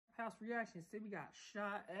House reactions. Today we got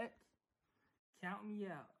Shy Ek, Count Me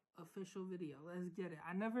Out official video. Let's get it.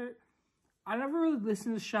 I never really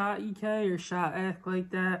listened to Shy EK or Shy Ek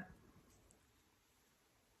like that.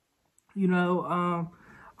 You know,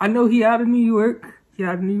 I know he out of New York. He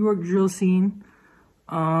out of New York drill scene.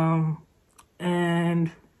 And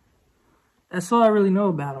that's all I really know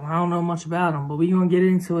about him. I don't know much about him, but we gonna get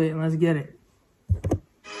into it and let's get it.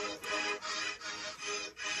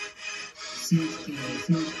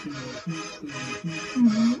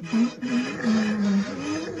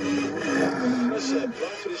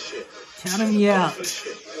 Count me out.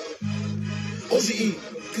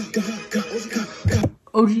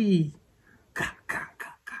 OGE.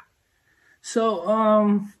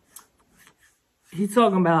 So, he's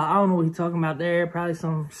talking about, I don't know what he's talking about there. Probably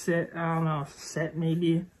some set, I don't know, set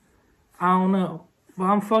maybe. I don't know. But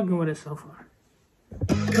I'm fucking with it so far.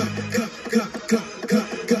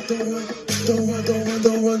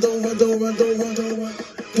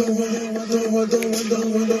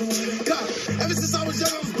 Ever since I was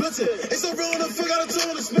young, I was blitzing. It's so real, and I forgot to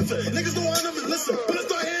tell the Smither. Niggas don't want to listen. But I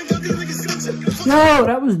start hearing guns, niggas snitching. Yo,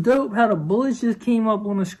 that was dope how the bullets just came up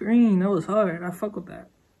on the screen. That was hard. I fuck with that.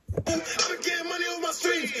 I've been getting money on my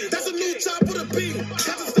streams. That's a new chop with a beat. Got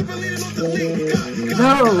some stepper leaning off the league.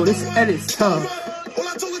 No, this edit's tough. All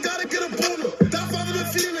I told her, gotta get a boner. That father been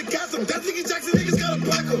feeding the gas him. That Nicky Jackson niggas gotta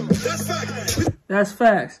black him. That's facts. That's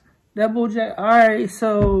facts. That bull jack. Alright,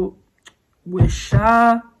 so with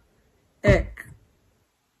Shy Ek,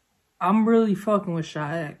 I'm really fucking with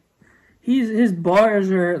Shy Ek. His bars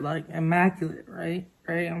are like immaculate, right?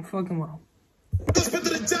 I'm fucking with him. Spent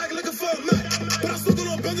to the jack looking for a Mac. But I still don't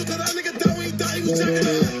know Benzo, cause that nigga died when he died, he was jacking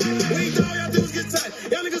that. When he died, all y'all did was get tight.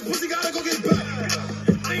 Y'all niggas pussy gotta go get back.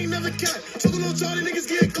 I ain't never cat. Talking on Charlie, niggas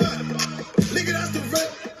get clapped. Nigga, that's the rep.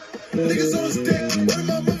 Niggas on his dick. Where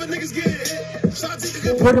my mother niggas getting hit? Shots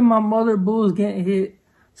get where did my mother bulls getting hit?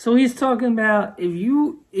 So he's talking about if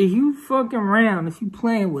you fucking around, if you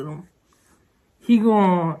playing with him, he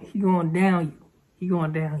going down you. He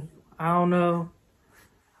going down you. I don't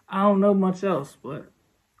know much else, but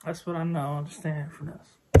that's what I know. I understand from this.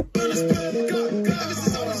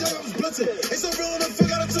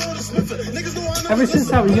 Ever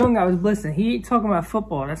since I was young, I was blitzing. He ain't talking about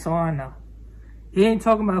football. That's all I know. He ain't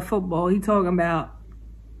talking about football. He talking about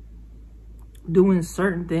doing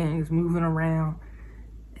certain things, moving around,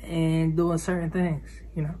 and doing certain things,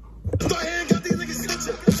 you know.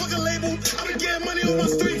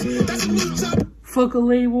 Fuck a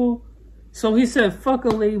label. So he said fuck a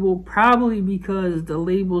label probably because the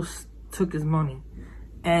labels took his money.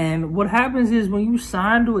 And what happens is when you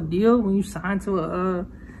sign to a deal, when you sign to a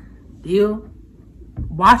deal,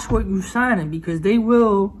 watch what you're signing because they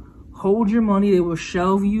will hold your money, they will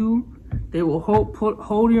shelve you, they will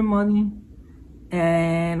hold your money,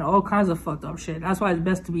 and all kinds of fucked up shit. That's why it's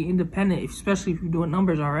best to be independent, especially if you're doing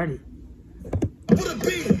numbers already.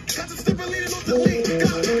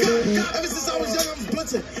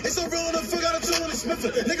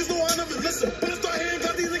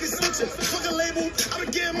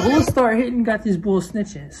 Bullets start hitting, got these bulls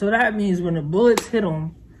snitching. So that means when the bullets hit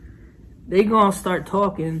them, they gonna start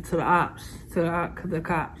talking to the ops, to the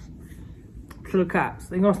cops.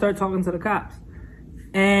 They gonna start talking to the cops.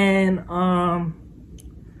 And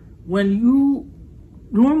when you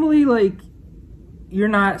normally, like, you're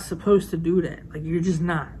not supposed to do that. Like, you're just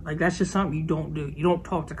not. Like, that's just something you don't do. You don't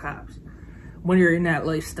talk to cops. When you're in that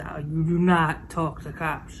lifestyle, you do not talk to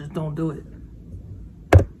cops. Just don't do it.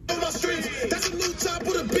 That's a new chop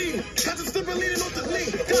with a beam. Got some stepper leaning off the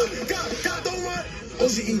league. God, don't run.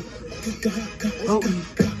 OGE.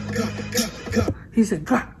 He said,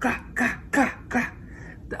 ga.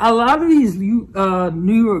 A lot of these New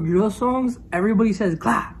York drill songs, everybody says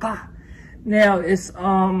glah. Now it's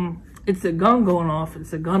a gun going off.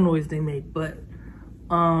 It's a gun noise they make, but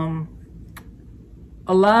a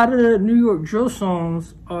lot of the New York drill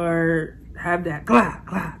songs have that glah,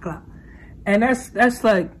 and that's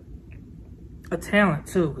like a talent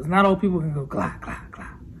too, because not all people can go glah.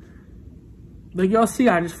 But y'all see,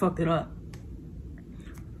 I just fucked it up.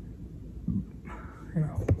 You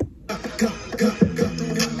know.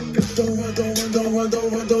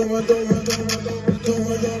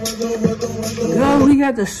 Yo, we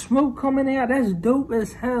got the smoke coming out. That's dope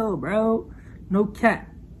as hell, bro. No cap.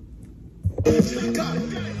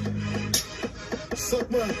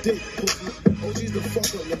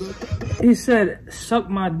 He said, suck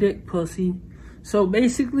my dick, pussy. So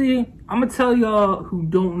basically, I'm gonna tell y'all who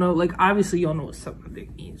don't know, like, obviously y'all know what suck my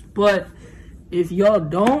dick means, but if y'all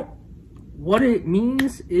don't, what it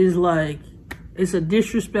means is like, it's a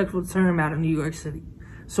disrespectful term out of New York City.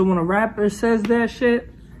 So when a rapper says that shit,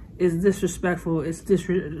 is disrespectful. It's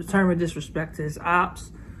a term of disrespect to his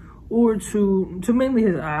ops, or to mainly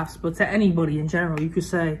his ops, but to anybody in general. You could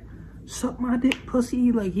say, "Suck my dick,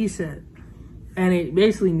 pussy," like he said, and it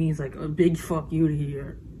basically means like a big fuck you to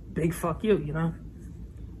your big fuck you. You know,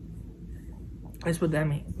 that's what that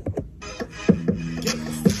means.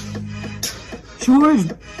 George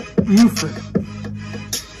Buford.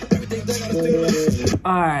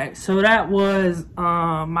 Alright, so that was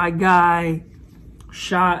my guy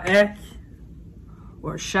Sha Ek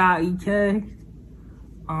or Sha EK.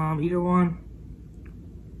 Either one.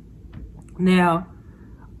 Now,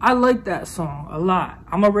 I like that song a lot.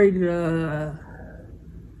 I'm gonna rate it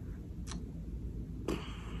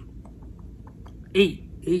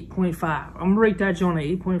 8.5. I'm gonna rate that joint at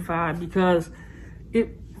 8.5 because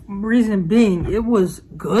reason being, it was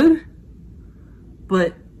good,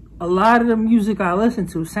 but a lot of the music I listen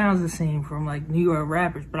to sounds the same from like New York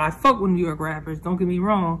rappers. But I fuck with New York rappers, don't get me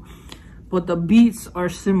wrong, but the beats are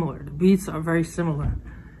similar. The beats are very similar,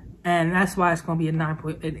 and that's why it's gonna be an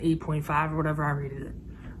 8.5 or whatever I rated it,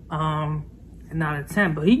 and not a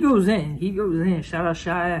 10. But he goes in. Shout out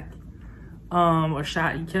Sha Ek, or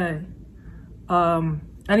Sha EK.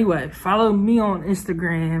 Anyway, follow me on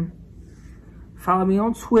Instagram. Follow me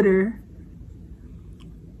on Twitter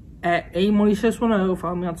at amoney610.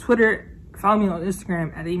 Follow me on Twitter. Follow me on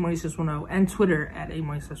Instagram at amoney610 and Twitter at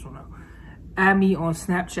amoney610. Add me on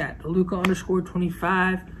Snapchat,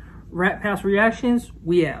 DeLuca_25. Rap House Reactions.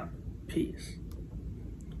 We out. Peace.